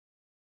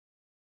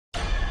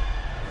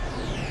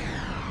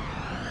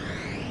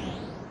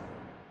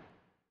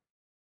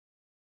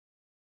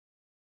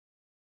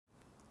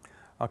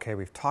Okay,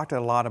 we've talked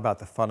a lot about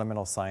the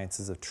fundamental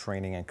sciences of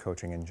training and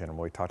coaching in general.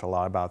 We talked a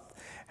lot about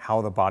how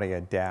the body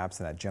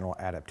adapts and that general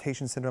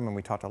adaptation syndrome, and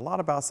we talked a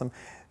lot about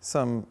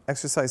some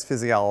exercise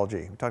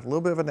physiology. We talked a little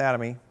bit of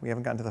anatomy. We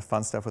haven't gotten to the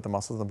fun stuff with the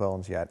muscles and the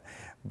bones yet,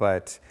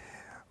 but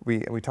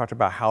we talked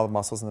about how the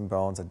muscles and the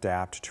bones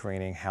adapt to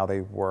training, how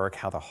they work,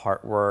 how the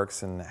heart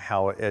works, and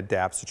how it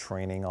adapts to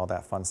training, all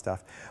that fun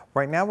stuff.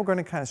 Right now we're going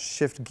to kind of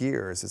shift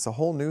gears. It's a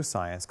whole new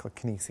science called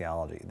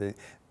kinesiology,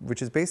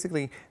 which is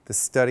basically the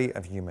study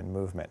of human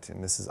movement.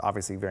 And this is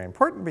obviously very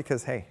important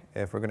because, hey,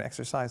 if we're going to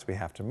exercise, we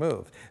have to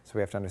move. So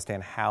we have to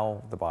understand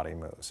how the body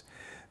moves.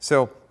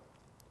 So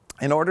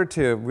in order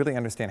to really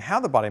understand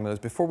how the body moves,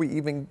 before we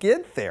even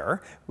get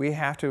there, we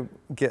have to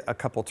get a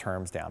couple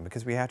terms down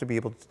because we have to be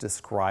able to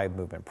describe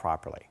movement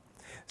properly.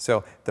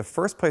 So the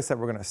first place that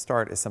we're going to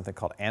start is something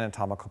called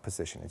anatomical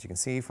position. As you can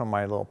see from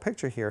my little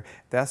picture here,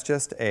 that's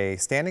just a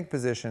standing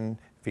position,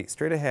 feet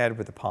straight ahead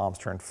with the palms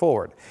turned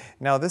forward.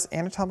 Now this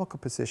anatomical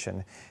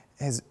position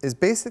is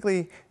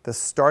basically the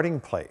starting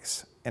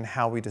place in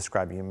how we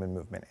describe human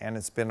movement, and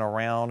it's been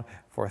around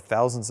for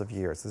thousands of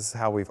years. This is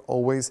how we've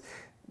always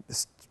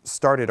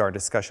started our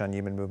discussion on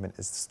human movement,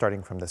 is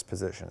starting from this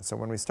position. So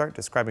when we start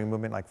describing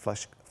movement like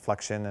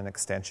flexion and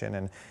extension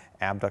and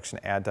abduction,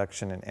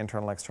 adduction, and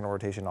internal, external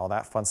rotation, all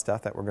that fun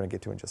stuff that we're going to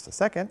get to in just a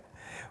second,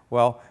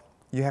 well,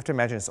 you have to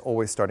imagine it's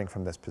always starting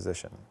from this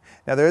position.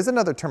 Now there is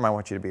another term I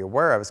want you to be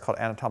aware of. It's called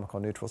anatomical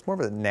neutrals. It's more of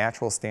a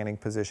natural standing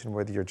position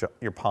where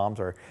your palms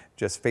are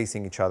just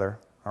facing each other,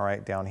 all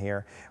right, down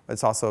here.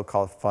 It's also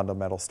called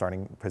fundamental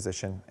starting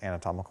position,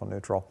 anatomical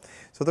neutral.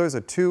 So those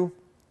are two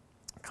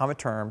common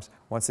terms.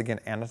 Once again,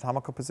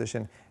 anatomical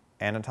position,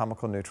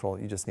 anatomical neutral.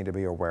 You just need to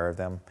be aware of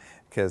them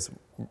because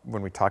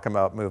when we talk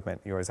about movement,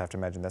 you always have to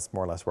imagine that's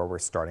more or less where we're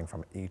starting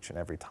from each and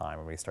every time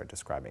when we start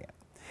describing it.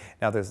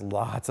 Now there's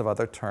lots of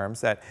other terms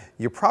that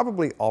you're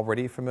probably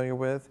already familiar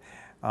with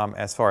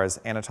as far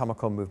as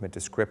anatomical movement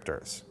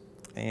descriptors.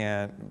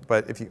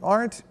 But if you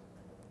aren't,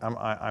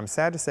 I'm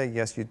sad to say,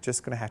 yes, you're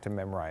just going to have to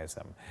memorize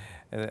them.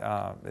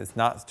 It's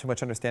not too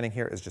much understanding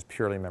here, it's just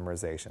purely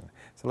memorization.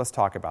 So let's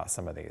talk about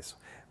some of these.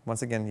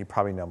 Once again, you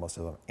probably know most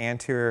of them.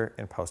 Anterior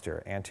and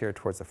posterior. Anterior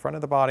towards the front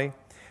of the body,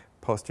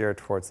 posterior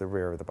towards the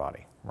rear of the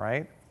body,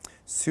 right?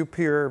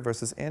 Superior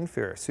versus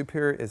inferior.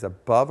 Superior is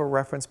above a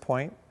reference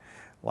point.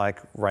 Like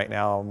right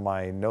now,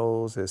 my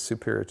nose is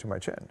superior to my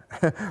chin,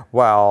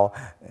 while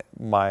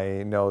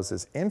my nose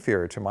is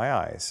inferior to my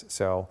eyes.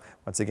 So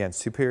once again,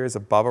 superior is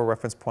above a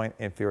reference point,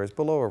 inferior is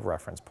below a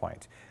reference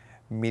point.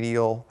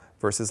 Medial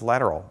versus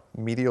lateral.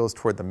 Medial is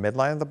toward the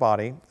midline of the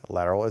body,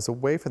 lateral is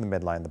away from the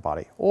midline of the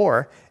body.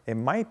 Or it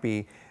might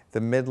be the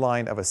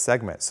midline of a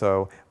segment.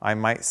 So I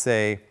might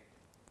say,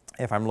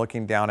 if I'm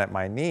looking down at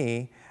my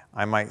knee,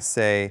 I might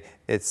say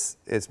it's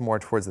more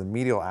towards the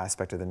medial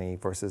aspect of the knee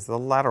versus the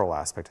lateral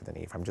aspect of the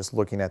knee if I'm just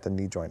looking at the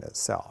knee joint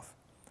itself.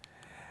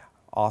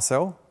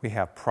 Also, we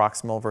have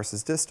proximal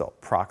versus distal.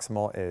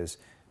 Proximal is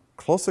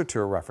closer to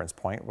a reference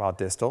point, while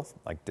distal,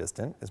 like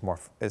distant,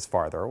 is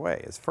farther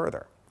away, is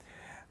further.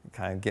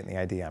 Kind of getting the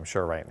idea, I'm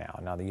sure, right now.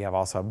 Now you have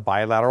also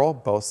bilateral,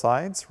 both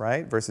sides,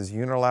 right, versus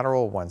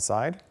unilateral, one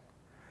side.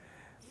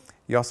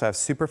 You also have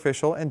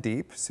superficial and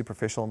deep.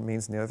 Superficial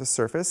means near the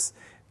surface.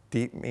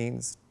 Deep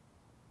means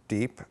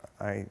deep.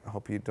 I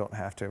hope you don't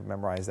have to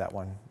memorize that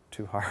one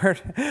too hard.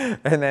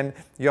 And then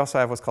you also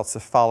have what's called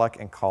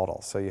cephalic and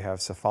caudal. So you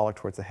have cephalic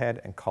towards the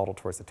head and caudal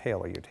towards the tail,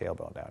 or your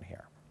tailbone down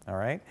here. All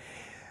right.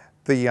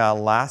 The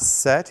last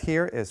set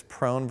here is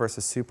prone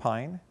versus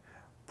supine.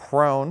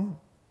 Prone.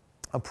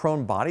 A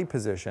prone body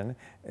position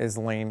is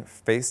laying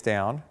face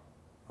down,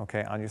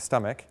 okay, on your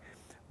stomach,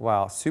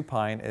 while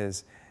supine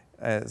is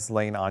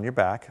laying on your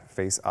back,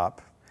 face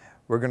up.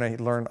 We're going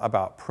to learn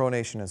about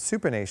pronation and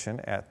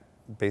supination at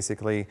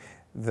basically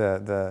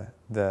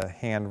the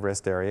hand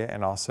wrist area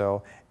and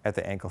also at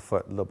the ankle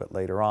foot a little bit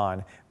later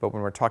on. But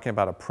when we're talking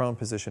about a prone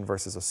position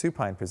versus a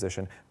supine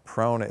position,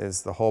 prone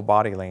is the whole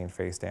body laying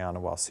face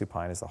down, while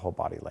supine is the whole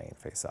body laying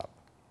face up.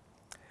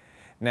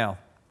 Now,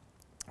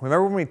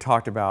 remember when we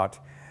talked about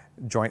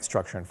joint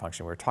structure and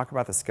function? We were talking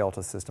about the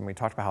skeletal system, we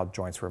talked about how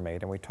joints were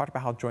made, and we talked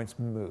about how joints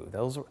move.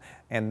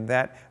 And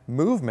that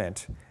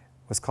movement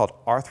was called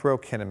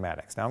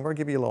arthrokinematics. Now I'm going to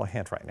give you a little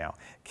hint right now.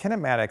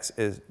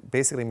 Kinematics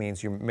basically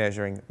means you're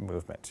measuring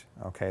movement.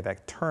 Okay,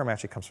 that term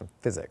actually comes from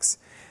physics.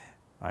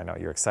 I know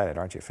you're excited,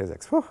 aren't you?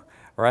 Physics, whew,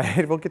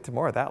 right? We'll get to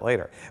more of that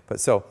later. But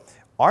so,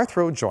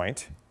 arthro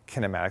joint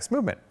kinematics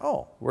movement.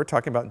 Oh, we're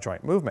talking about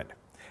joint movement.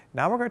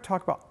 Now we're going to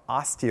talk about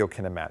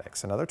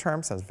osteokinematics. Another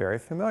term sounds very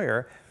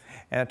familiar.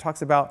 And it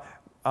talks about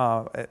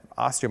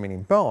osteo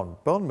meaning bone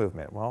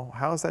movement. Well,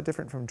 how is that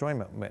different from joint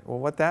movement? Well,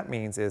 what that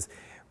means is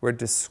we're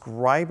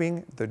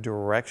describing the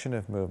direction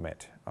of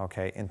movement,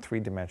 okay, in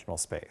three-dimensional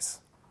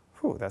space.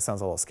 Whew, that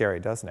sounds a little scary,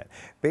 doesn't it?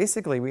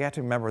 Basically, we have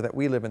to remember that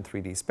we live in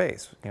 3D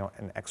space, you know,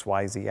 an X,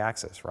 Y, Z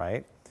axis,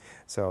 right?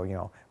 So, you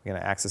know, we got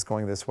an axis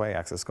going this way,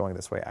 axis going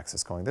this way,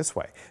 axis going this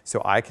way.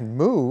 So I can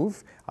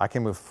move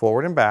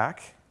forward and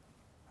back,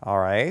 all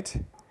right?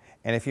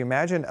 And if you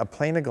imagine a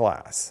plane of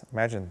glass,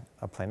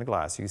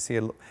 you see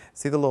the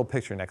little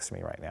picture next to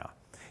me right now.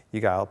 You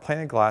got a plane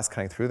of glass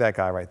cutting through that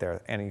guy right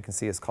there, and you can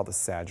see it's called the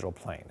sagittal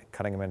plane,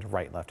 cutting him into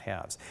right and left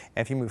halves.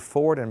 And if you move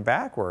forward and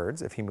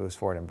backwards, if he moves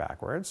forward and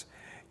backwards,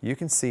 you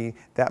can see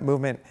that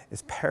movement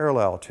is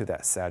parallel to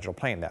that sagittal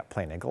plane, that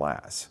plane of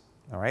glass.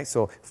 All right,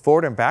 so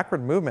forward and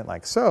backward movement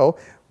like so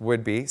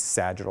would be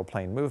sagittal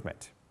plane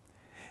movement.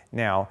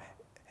 Now,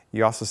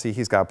 you also see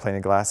he's got a plane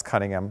of glass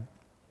cutting him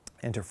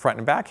into front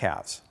and back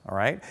halves. All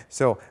right,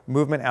 so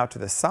movement out to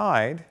the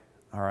side,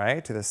 all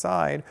right, to the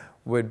side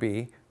would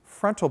be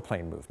frontal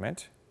plane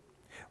movement.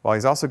 Well,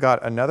 he's also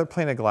got another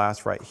plane of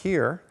glass right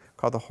here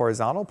called the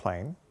horizontal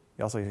plane.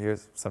 You also hear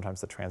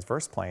sometimes the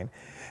transverse plane.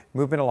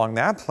 Movement along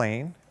that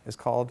plane is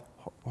called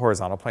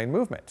horizontal plane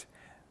movement.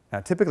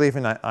 Now, typically, if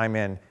I'm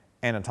in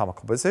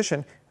anatomical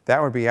position,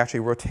 that would be actually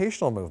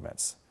rotational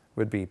movements,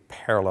 would be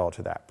parallel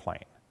to that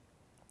plane.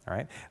 All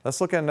right, let's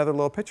look at another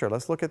little picture.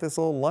 Let's look at this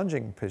little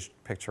lunging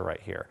picture right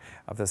here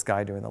of this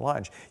guy doing the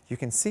lunge. You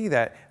can see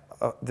that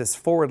this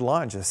forward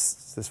lunge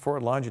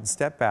and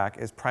step back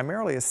is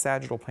primarily a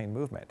sagittal plane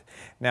movement.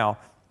 Now,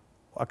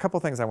 a couple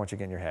things I want you to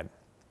get in your head.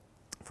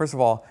 First of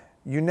all,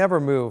 you never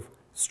move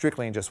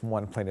strictly in just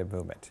one plane of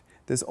movement.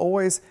 There's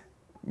always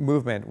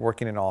movement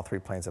working in all three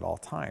planes at all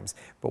times.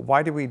 But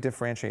why do we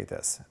differentiate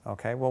this?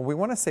 Okay, well, we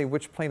want to say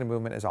which plane of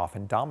movement is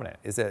often dominant.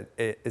 Is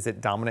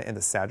it dominant in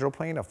the sagittal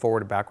plane, a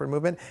forward and backward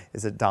movement?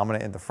 Is it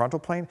dominant in the frontal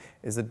plane?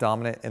 Is it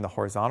dominant in the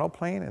horizontal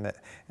plane,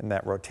 in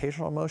that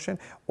rotational motion?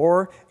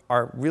 Or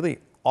are really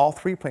all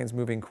three planes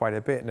moving quite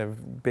a bit in a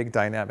big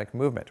dynamic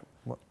movement?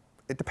 Well,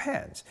 it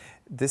depends.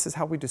 This is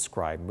how we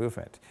describe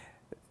movement.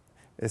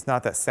 It's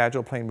not that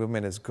sagittal plane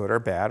movement is good or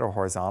bad, or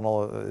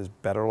horizontal is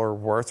better or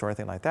worse, or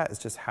anything like that. It's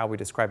just how we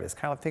describe it. It's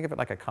kind of, think of it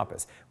like a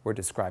compass. We're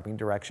describing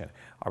direction.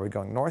 Are we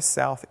going north,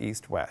 south,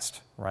 east,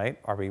 west, right?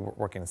 Are we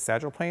working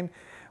sagittal plane?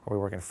 Are we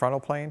working frontal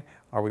plane?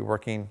 Are we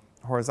working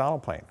horizontal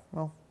plane?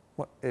 Well,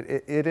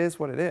 it is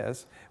what it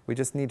is. We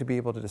just need to be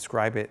able to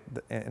describe it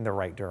in the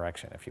right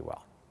direction, if you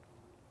will.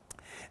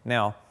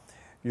 Now,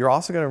 you're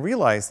also going to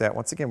realize that,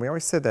 once again, we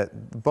already said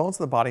that the bones of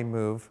the body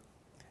move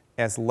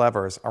as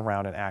levers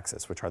around an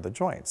axis, which are the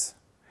joints.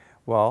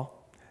 Well,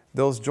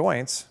 those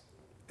joints,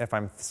 if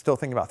I'm still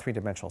thinking about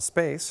three-dimensional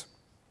space,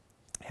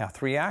 have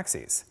three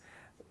axes.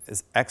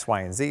 X,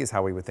 Y, and Z is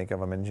how we would think of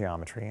them in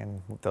geometry.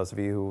 And those of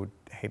you who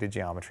hated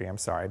geometry, I'm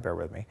sorry, bear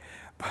with me.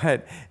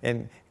 But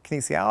in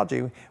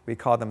kinesiology, we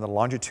call them the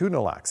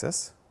longitudinal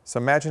axis. So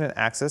imagine an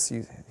axis.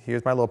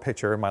 Here's my little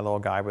picture, my little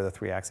guy with the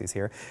three axes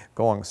here,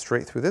 going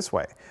straight through this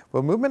way.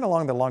 Well, movement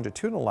along the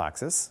longitudinal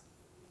axis,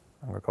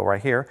 I'm going to go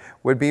right here,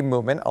 would be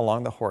movement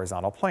along the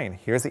horizontal plane.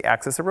 Here's the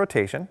axis of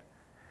rotation,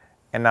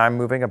 and now I'm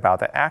moving about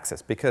that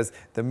axis because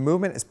the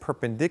movement is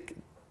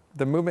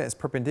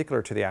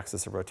perpendicular to the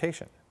axis of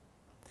rotation.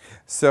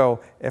 So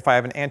if I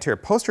have an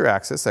anterior-posterior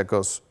axis that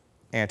goes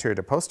anterior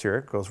to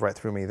posterior, goes right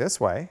through me this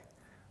way,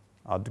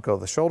 I'll go to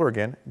the shoulder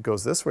again,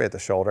 goes this way at the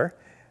shoulder,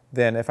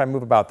 then if I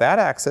move about that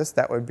axis,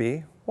 that would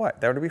be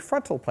what? That would be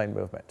frontal plane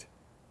movement.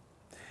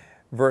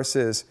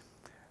 Versus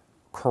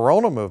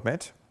coronal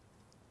movement,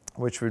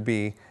 which would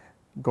be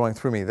going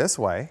through me this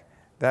way,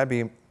 that'd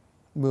be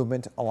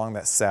movement along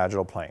that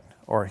sagittal plane.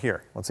 Or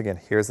here, once again,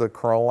 here's the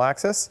coronal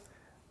axis,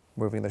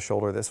 moving the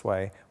shoulder this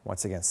way,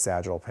 once again,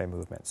 sagittal plane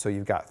movement. So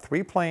you've got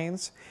three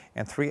planes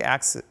and three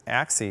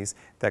axes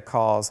that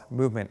cause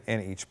movement in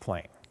each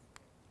plane.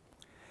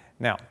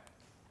 Now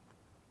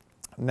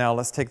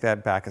let's take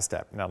that back a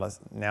step. Now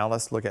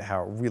let's look at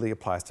how it really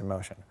applies to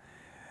motion.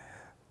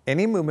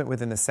 Any movement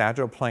within the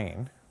sagittal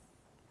plane,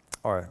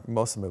 or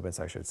most movements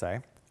I should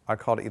say, are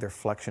called either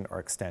flexion or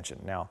extension.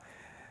 Now,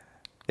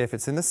 if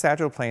it's in the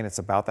sagittal plane, it's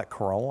about that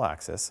coronal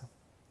axis,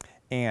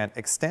 and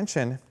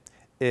extension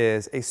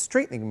is a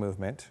straightening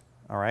movement,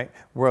 all right,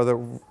 where the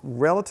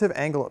relative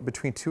angle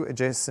between two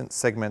adjacent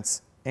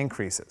segments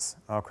increases,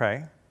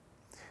 okay?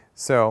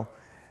 So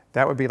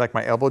that would be like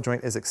my elbow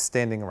joint is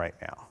extending right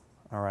now,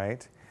 all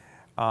right?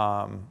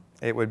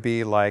 It would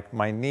be like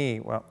my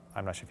knee, well,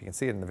 I'm not sure if you can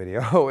see it in the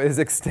video, is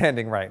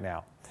extending right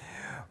now.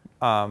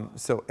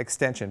 So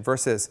extension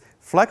versus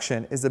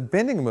flexion is a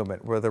bending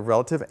movement where the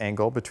relative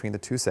angle between the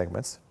two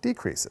segments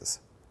decreases.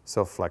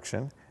 So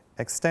flexion,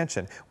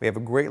 extension. We have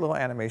a great little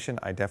animation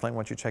I definitely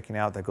want you checking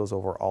out that goes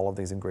over all of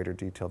these in greater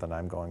detail than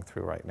I'm going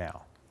through right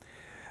now.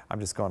 I'm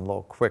just going a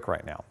little quick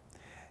right now.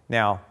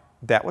 Now,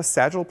 that was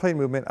sagittal plane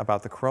movement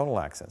about the coronal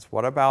axis.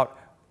 What about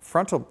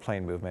frontal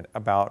plane movement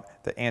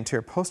about the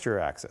anterior posterior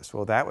axis?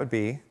 Well, that would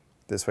be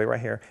this way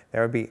right here.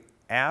 That would be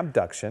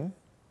abduction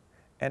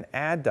and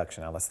adduction.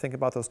 Now let's think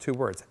about those two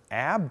words.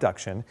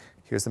 Abduction,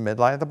 here's the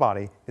midline of the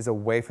body, is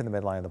away from the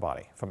midline of the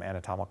body, from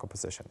anatomical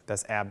position.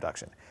 That's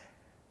abduction.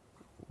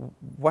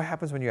 What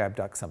happens when you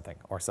abduct something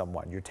or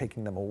someone? You're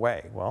taking them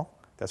away. Well,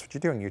 that's what you're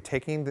doing. You're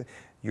taking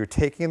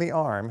the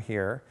arm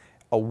here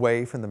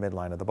away from the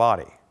midline of the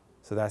body.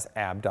 So that's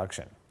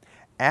abduction.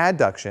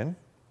 Adduction,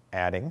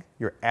 adding,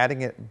 you're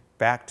adding it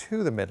back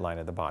to the midline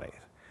of the body.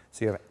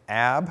 So you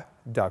have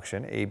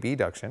abduction,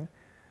 abduction,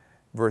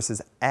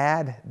 versus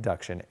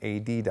adduction,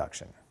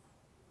 adduction.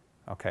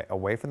 Okay,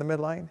 away from the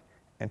midline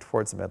and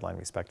towards the midline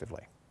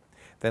respectively.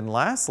 Then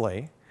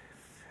lastly,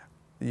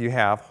 you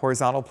have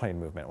horizontal plane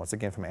movement, once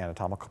again from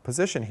anatomical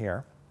position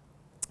here,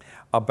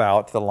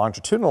 about the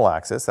longitudinal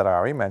axis that I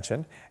already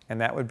mentioned, and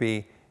that would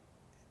be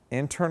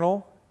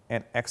internal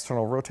and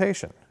external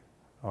rotation.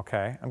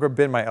 Okay, I'm going to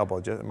bend my elbow,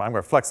 I'm going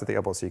to flex at the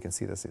elbow so you can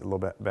see this a little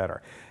bit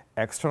better.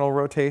 External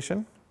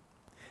rotation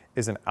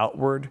is an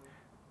outward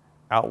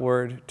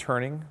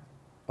turning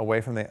away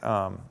from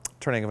the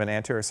turning of an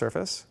anterior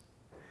surface.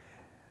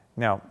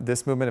 Now,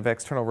 this movement of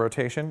external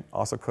rotation,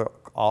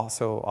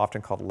 also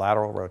often called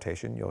lateral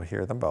rotation, you'll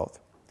hear them both.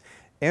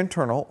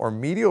 Internal or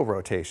medial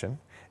rotation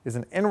is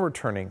an inward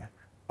turning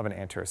of an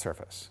anterior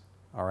surface,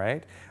 all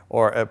right?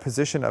 Or a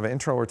position of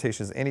internal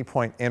rotation is any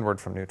point inward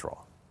from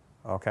neutral,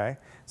 okay?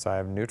 So I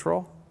have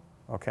neutral,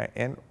 okay,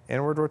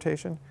 inward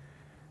rotation,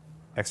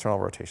 external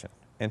rotation,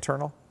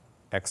 internal,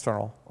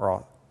 external,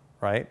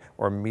 right?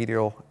 Or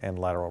medial and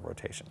lateral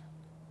rotation.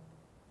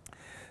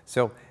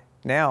 So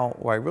now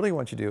what I really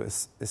want you to do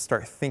is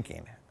start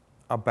thinking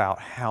about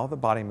how the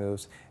body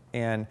moves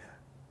and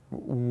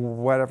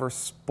whatever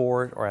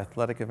sport or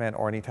athletic event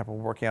or any type of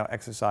working out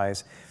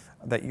exercise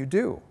that you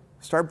do.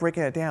 Start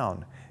breaking it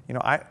down. You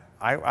know,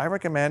 I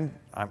recommend,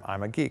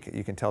 I'm a geek,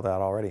 you can tell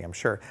that already, I'm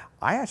sure.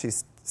 I actually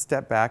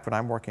step back when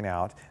I'm working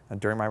out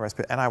during my rest,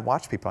 and I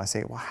watch people and I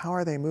say, well, how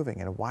are they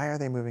moving and why are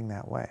they moving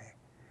that way?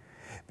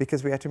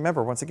 Because we have to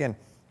remember, once again,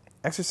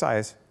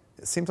 exercise,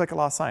 it seems like a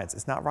lot of science.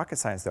 It's not rocket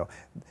science though.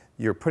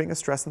 You're putting a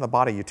stress on the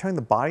body, you're telling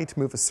the body to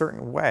move a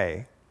certain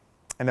way,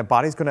 and the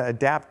body's going to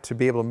adapt to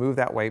be able to move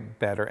that way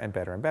better and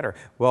better and better.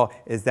 Well,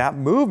 is that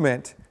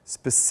movement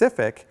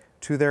specific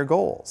to their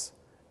goals?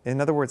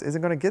 In other words, is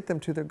it going to get them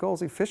to their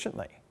goals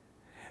efficiently?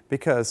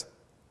 Because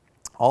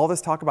all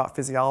this talk about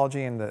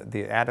physiology and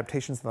the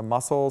adaptations of the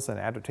muscles and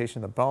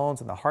adaptation of the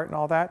bones and the heart and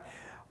all that,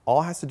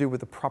 all has to do with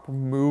the proper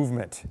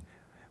movement.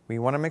 We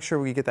want to make sure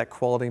we get that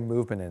quality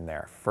movement in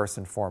there, first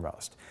and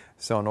foremost.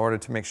 So in order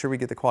to make sure we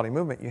get the quality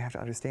movement, you have to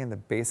understand the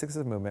basics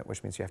of movement,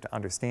 which means you have to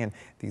understand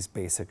these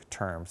basic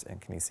terms in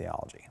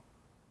kinesiology.